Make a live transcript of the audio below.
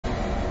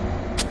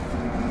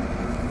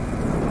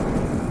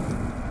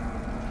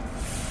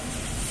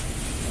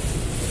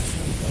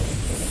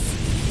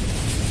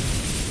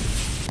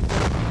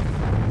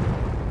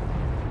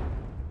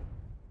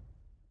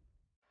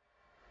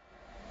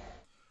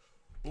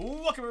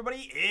Welcome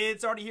everybody,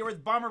 it's Artie here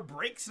with Bomber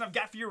Breaks, and I've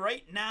got for you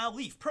right now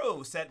Leaf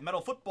Pro Set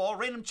Metal Football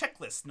Random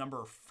Checklist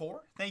number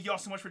 4. Thank you all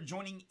so much for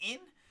joining in.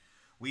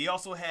 We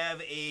also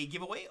have a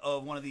giveaway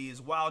of one of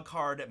these wild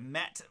card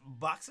mat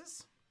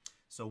boxes.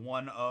 So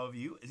one of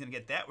you is going to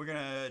get that. We're going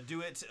to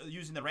do it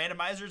using the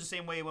randomizers, the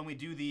same way when we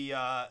do the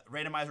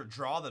randomizer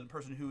draw. The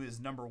person who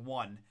is number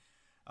 1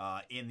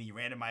 in the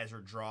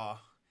randomizer draw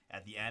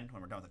at the end,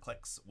 when we're done with the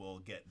clicks, will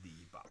get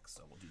the box.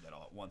 So we'll do that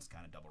all at once,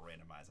 kind of double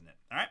randomizing it.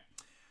 All right.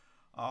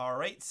 All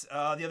right,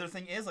 the other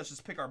thing is, let's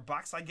just pick our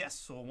box, I guess.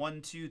 So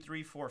 1, 2,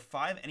 3, 4,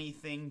 5,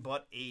 anything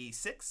but a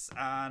 6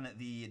 on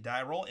the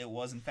die roll. It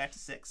was, in fact, a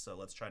 6, so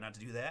let's try not to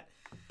do that.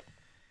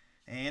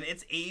 And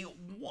it's a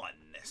 1,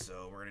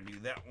 so we're going to do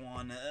that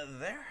one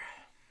there.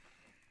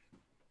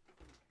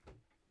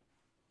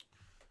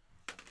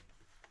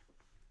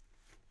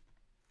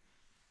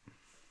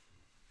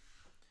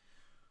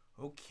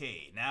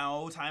 Okay,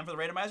 now time for the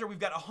randomizer. We've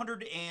got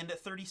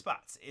 130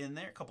 spots in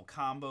there. A couple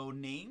combo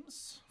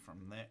names from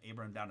there,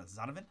 Abram down to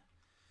Zonovan.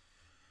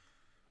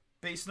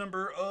 Base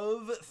number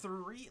of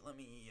 3. Let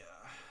me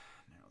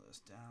narrow this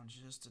down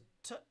just a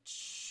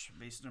touch.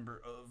 Base number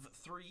of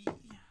 3.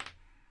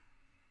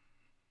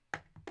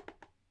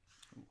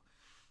 Ooh,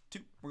 2.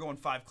 We're going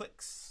 5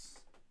 clicks.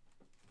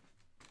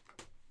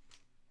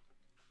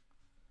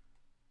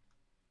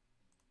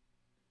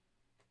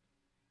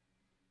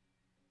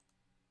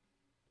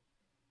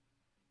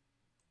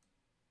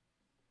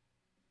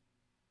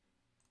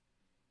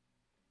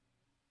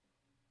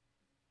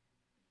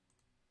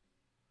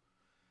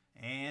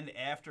 And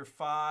after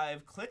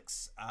 5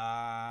 clicks,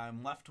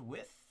 I'm left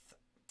with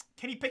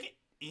Kenny Pickett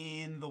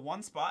in the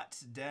 1 spot,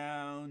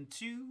 down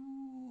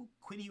to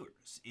Quinn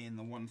Ewers in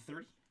the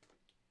 130.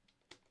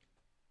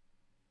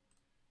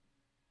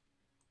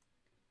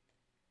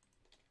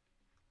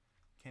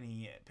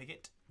 Kenny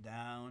Pickett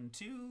down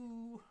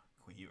to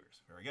Quinn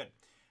Ewers. Very good.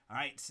 All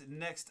right,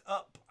 next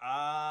up,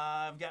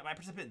 I've got my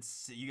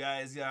participants. You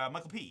guys,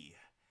 Michael P.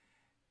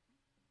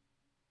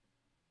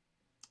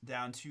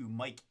 down to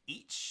Mike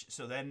H.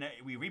 So then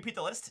we repeat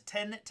the list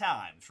 10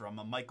 times from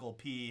Michael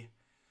P.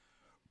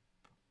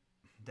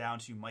 down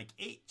to Mike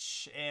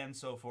H. and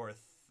so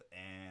forth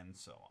and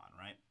so on,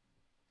 right?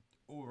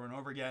 Over and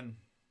over again,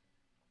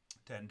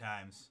 10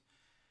 times.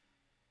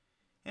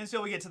 And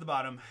so we get to the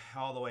bottom,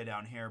 all the way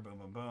down here, boom,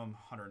 boom, boom,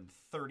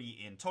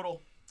 130 in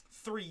total.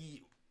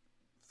 3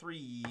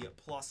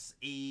 plus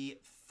a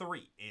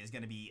 3 is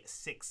going to be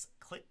 6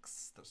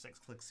 clicks. Those 6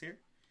 clicks here.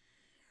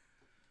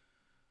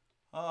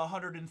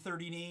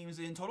 130 names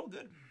in total.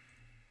 Good.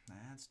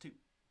 That's 2,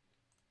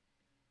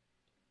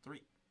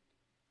 3,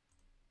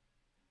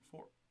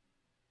 4,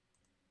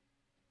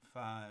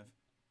 5,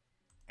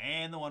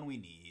 and the one we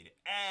need.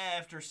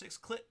 After 6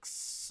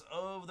 clicks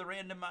of the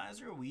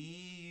randomizer,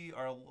 we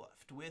are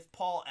left with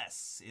Paul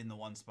S. in the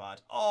 1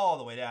 spot, all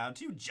the way down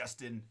to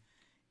Justin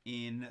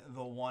in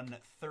the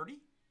 130.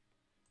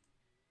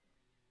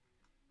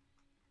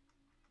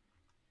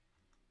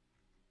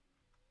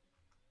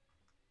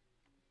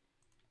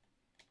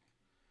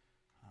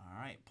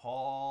 All right,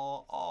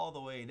 Paul all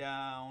the way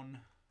down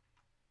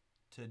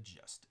to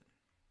Justin.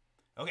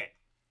 Okay,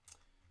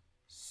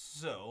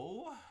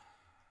 so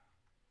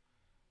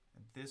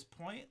at this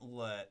point,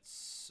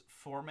 let's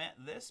format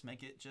this,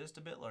 make it just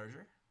a bit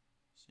larger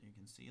so you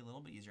can see a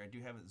little bit easier. I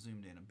do have it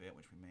zoomed in a bit,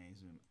 which we may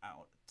zoom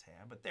out a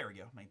tab, but there we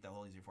go. Make that a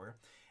little easier for you.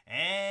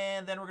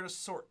 And then we're going to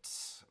sort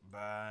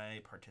by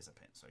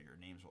participant. So your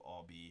names will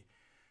all be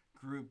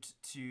grouped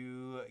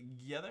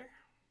together.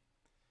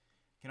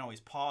 You can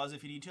always pause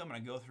if you need to. I'm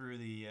going to go through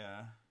the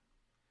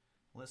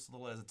list a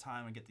little at a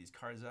time and get these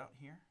cards out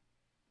here.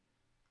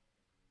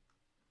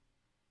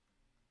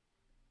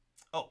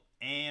 Oh,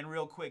 and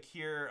real quick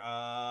here,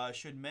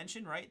 should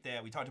mention, right,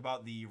 that we talked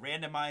about the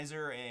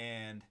randomizer,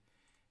 and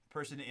the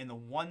person in the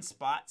 1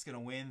 spot is going to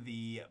win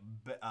the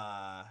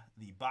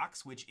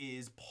box, which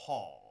is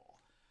Paul.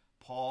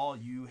 Paul,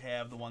 you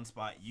have the 1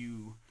 spot.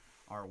 You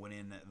are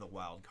winning the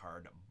wild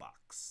card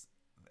box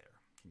there.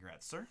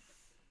 Congrats, sir.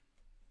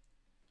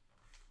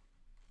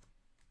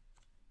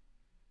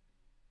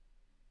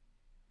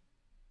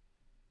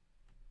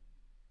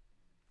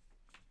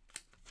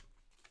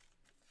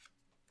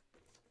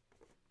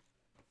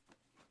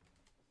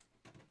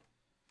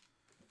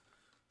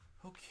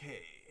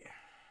 Okay,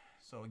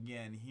 so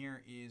again,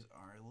 here is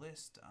our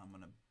list. I'm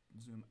going to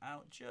zoom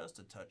out just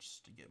a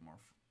touch to get more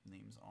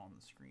names on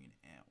the screen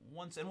at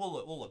once, and we'll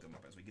look them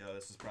up as we go.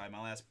 This is probably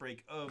my last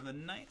break of the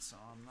night, so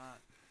I'm not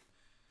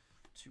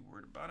too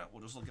worried about it.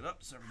 We'll just look it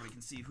up so everybody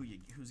can see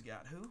who's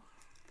got who.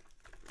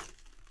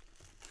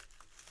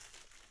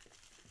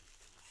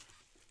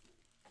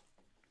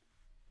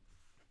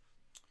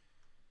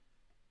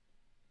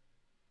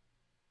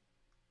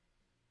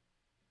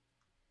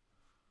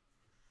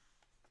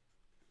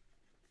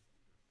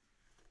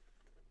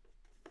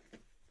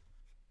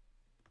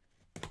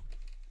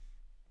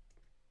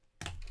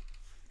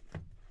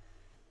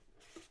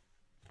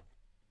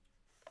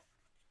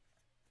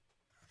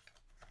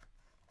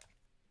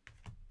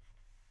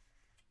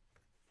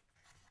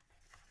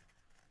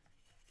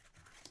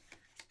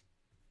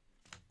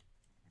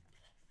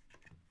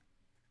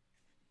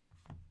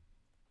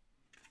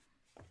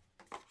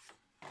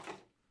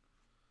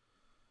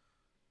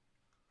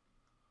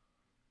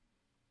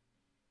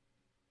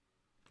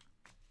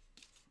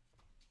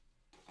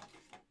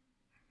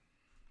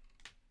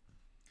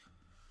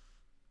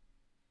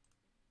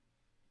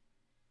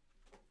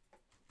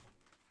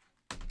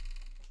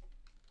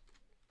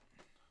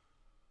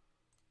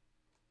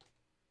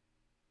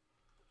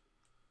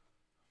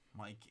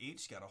 Mike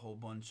H. Got a whole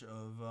bunch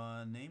of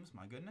names.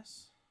 My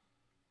goodness.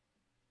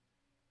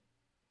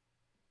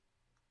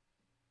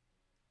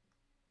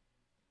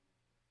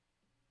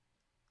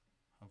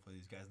 Hopefully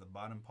these guys at the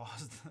bottom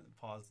pause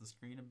the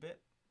screen a bit.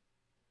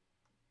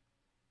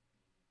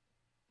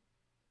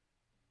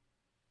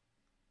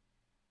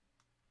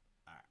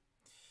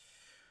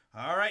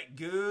 All right.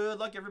 Good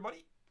luck,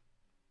 everybody.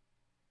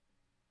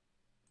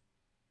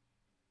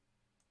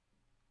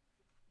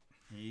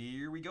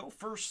 Here we go.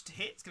 First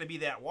hit. It's going to be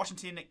that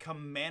Washington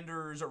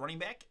Commanders running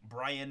back,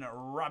 Brian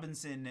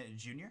Robinson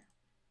Jr.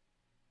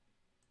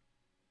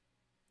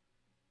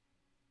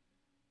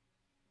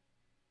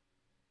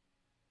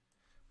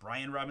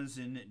 Brian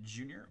Robinson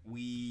Jr.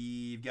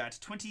 We've got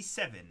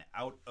 27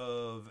 out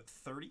of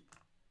 30.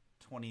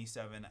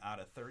 27 out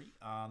of 30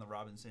 on the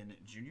Robinson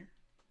Jr.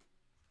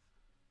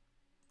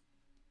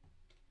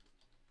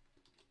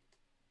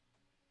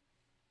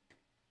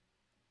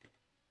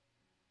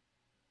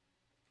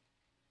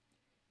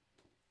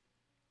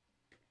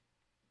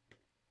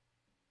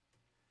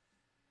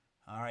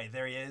 All right,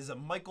 there he is,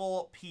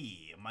 Michael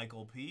P.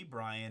 Michael P.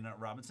 Brian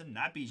Robinson,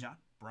 not Bijan.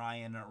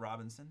 Brian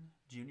Robinson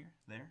Jr.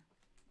 there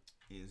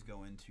is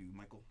going to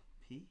Michael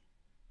P.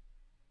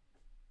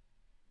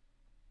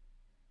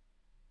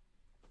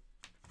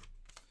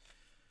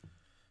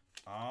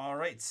 All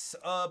right,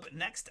 up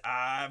next,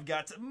 I've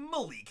got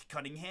Malik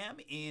Cunningham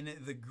in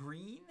the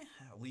green,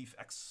 Leaf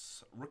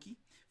X rookie.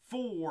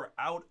 4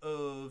 out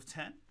of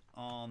 10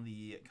 on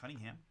the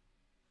Cunningham.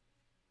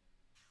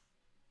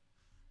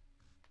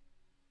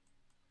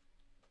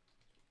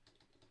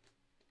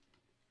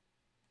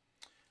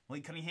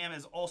 Malik Cunningham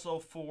is also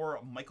for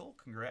Michael.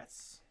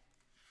 Congrats.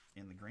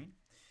 In the green.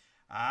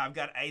 I've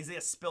got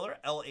Isaiah Spiller,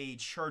 LA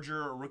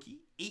Charger rookie.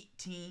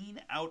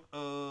 18 out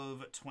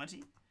of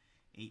 20.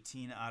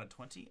 18 out of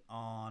 20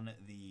 on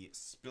the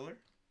Spiller.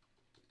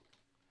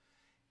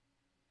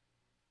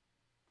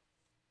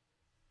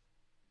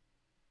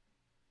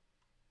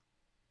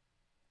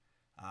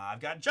 I've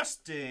got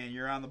Justin.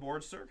 You're on the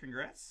board, sir.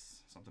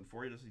 Congrats. Something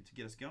for you to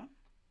get us going.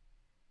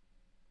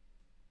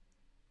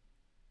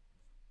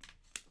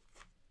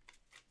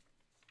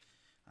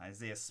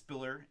 Isaiah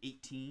Spiller,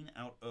 18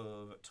 out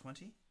of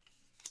 20.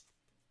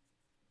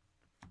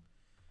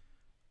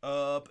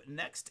 Up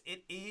next,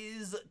 it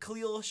is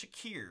Khalil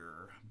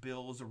Shakir,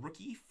 Bills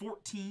rookie,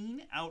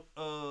 14 out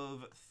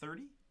of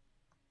 30.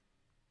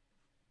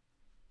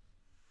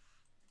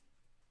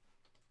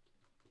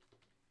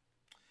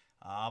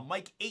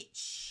 Mike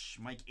H.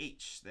 Mike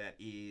H, that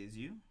is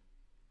you.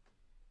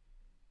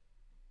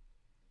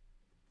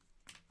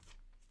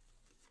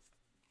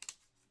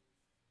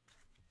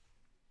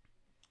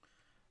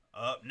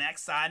 Up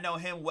next, I know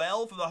him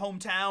well for the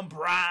hometown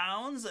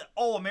Browns.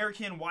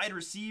 All-American wide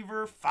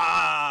receiver,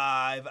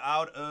 5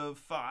 out of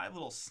 5.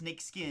 Little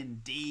snakeskin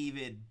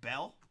David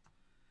Bell.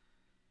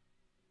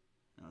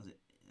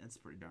 That's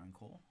pretty darn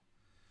cool.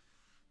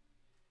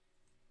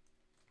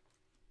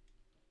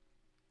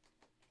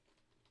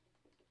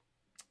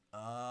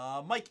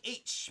 Mike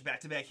H.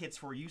 Back-to-back hits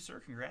for you, sir.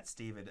 Congrats,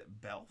 David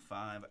Bell.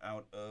 5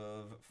 out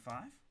of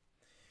 5.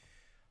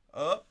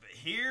 Up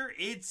here,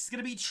 it's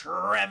going to be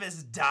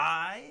Travis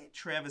Dye.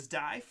 Travis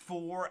Dye,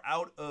 4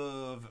 out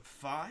of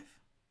 5.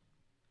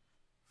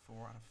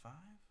 4 out of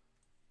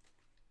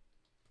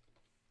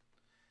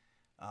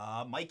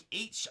 5. Mike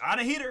H. on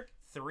a hitter.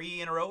 3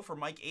 in a row for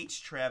Mike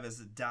H. Travis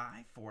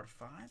Dye, 4 out of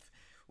 5.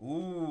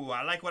 Ooh,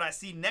 I like what I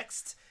see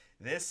next.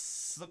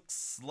 This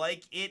looks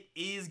like it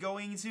is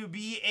going to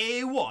be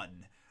a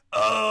 1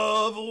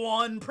 of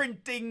 1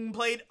 printing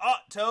plate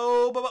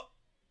auto. Boom!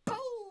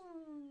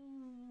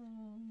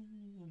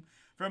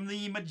 From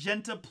the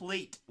magenta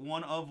plate,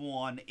 1 of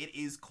 1, it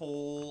is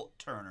Cole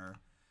Turner.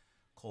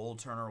 Cole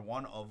Turner,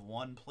 1 of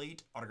 1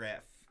 plate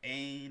autograph.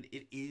 And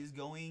it is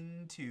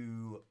going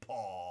to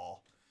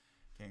Paul.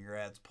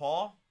 Congrats,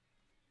 Paul.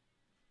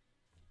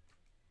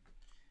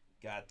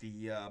 Got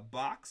the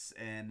box,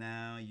 and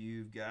now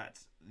you've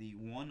got the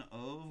 1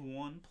 of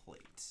 1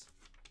 plate.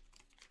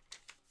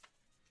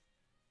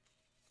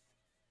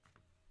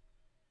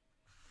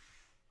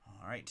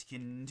 All right,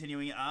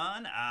 continuing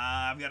on,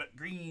 I've got a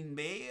Green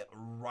Bay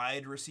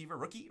wide receiver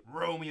rookie,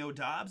 Romeo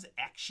Doubs,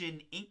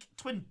 Action Inc.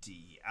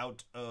 20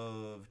 out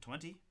of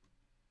 20.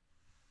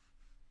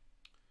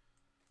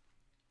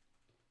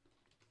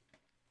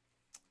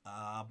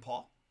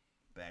 Paul,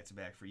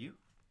 back-to-back for you.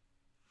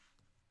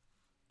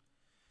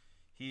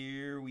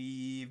 Here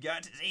we've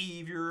got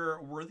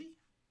Xavier Worthy.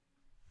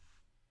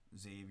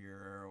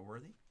 Xavier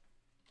Worthy.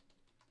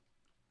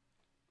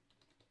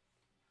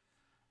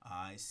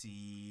 I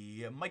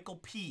see Michael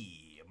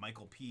P.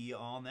 Michael P.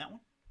 on that one.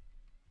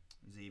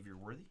 Xavier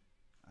Worthy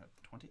out of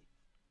 20.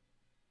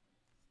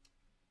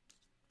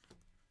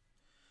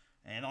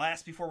 And the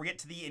last before we get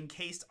to the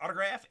encased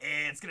autograph,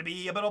 it's going to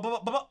be a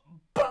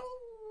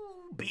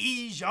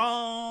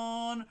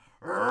Bijan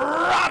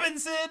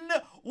Robinson,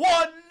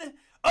 1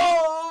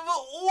 of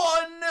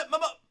 1.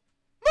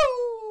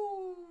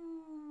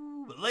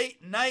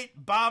 Late night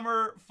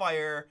bomber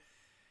fire.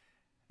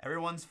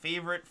 Everyone's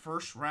favorite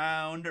first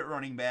round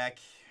running back,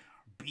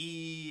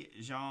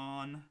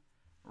 Bijan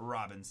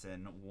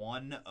Robinson,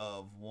 1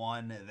 of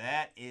 1.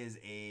 That is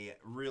a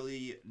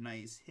really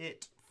nice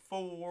hit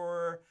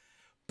for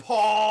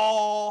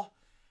Paul.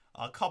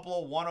 A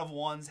couple of 1 of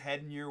 1s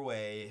heading your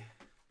way.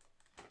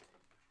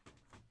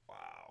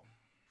 Wow.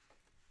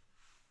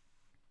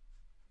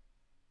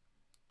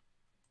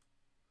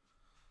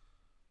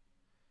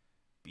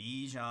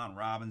 Bijan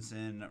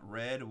Robinson,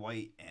 red,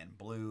 white, and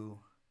blue.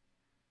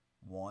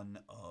 1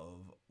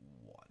 of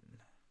 1.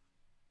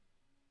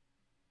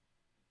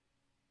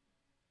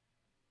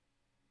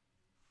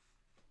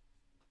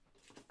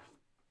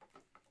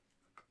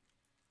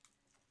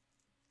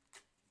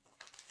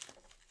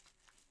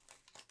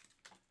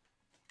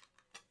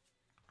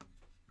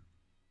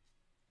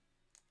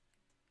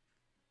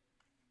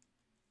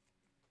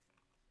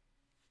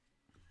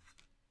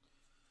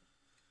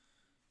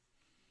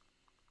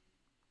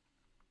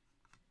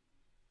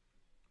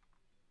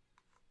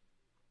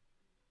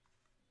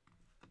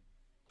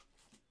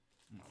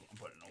 I'm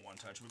putting it in a one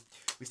touch.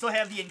 We still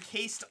have the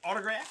encased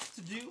autograph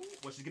to do,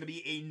 which is going to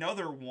be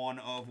another 1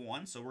 of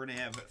 1. So we're going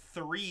to have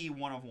 3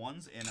 1 of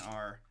 1s in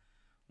our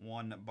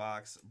 1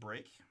 box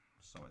break.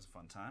 So it's a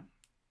fun time.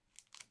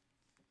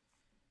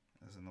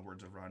 As in the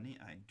words of Rodney,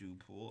 I do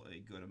pull a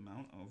good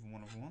amount of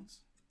 1 of 1s.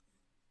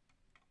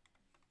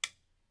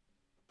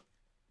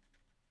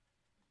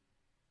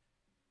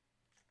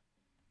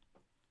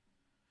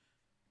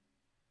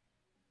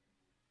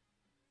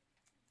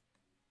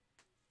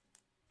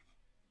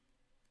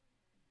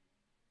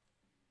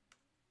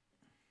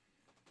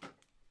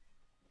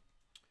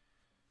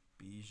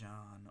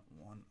 Bijan,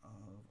 1 of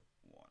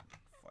 1.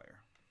 Fire.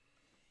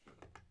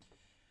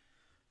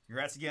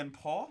 Congrats again,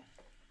 Paul.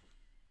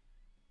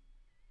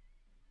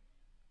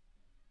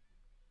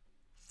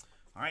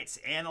 All right,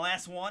 and the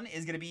last one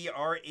is going to be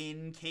our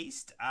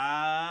encased.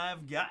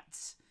 I've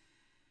got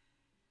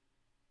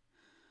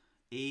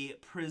a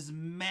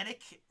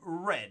prismatic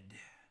red.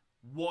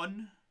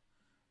 1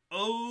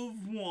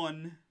 of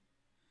 1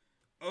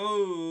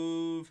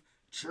 of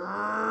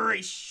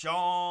Trayshawn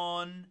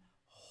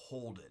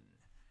Holden.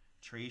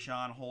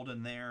 Trayshawn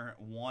Holden there,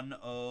 1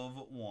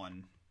 of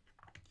 1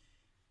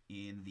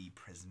 in the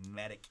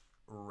prismatic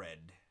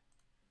red.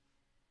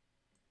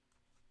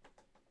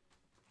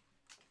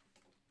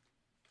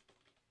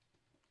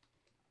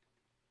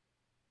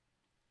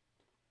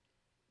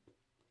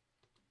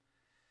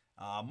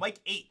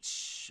 Mike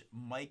H.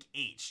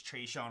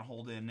 Trayshawn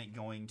Holden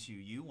going to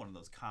you. One of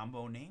those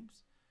combo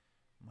names.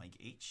 Mike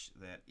H.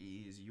 That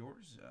is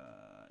yours.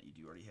 You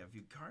do already have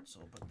viewed cards, so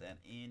I'll put that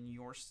in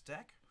your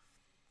stack.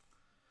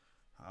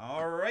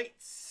 All right.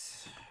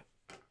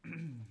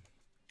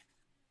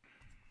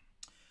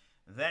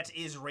 That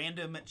is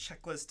random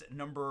checklist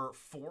number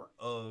 4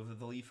 of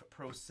the Leaf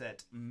Pro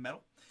Set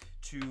Metal.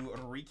 To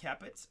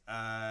recap it,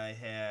 I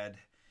had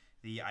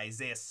the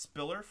Isaiah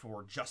Spiller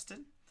for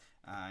Justin.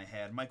 I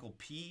had Michael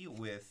P.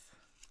 with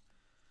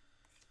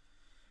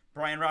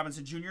Brian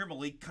Robinson Jr.,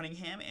 Malik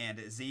Cunningham, and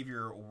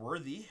Xavier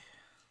Worthy.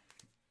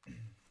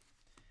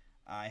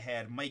 I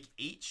had Mike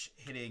H.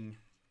 hitting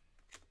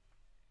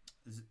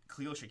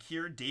Khalil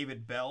Shakir,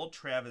 David Bell,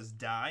 Travis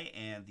Dye,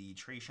 and the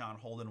Trayshawn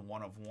Holden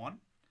 1 of 1.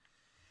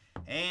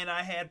 And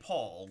I had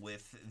Paul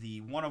with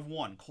the 1 of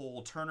 1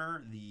 Cole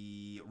Turner,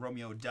 the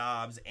Romeo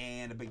Dobbs,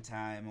 and a big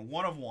time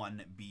 1 of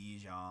 1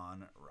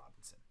 Bijan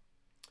Robinson.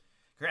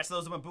 Congrats to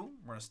those that went boom.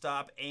 We're going to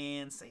stop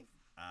and save.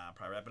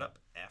 Probably wrap it up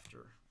after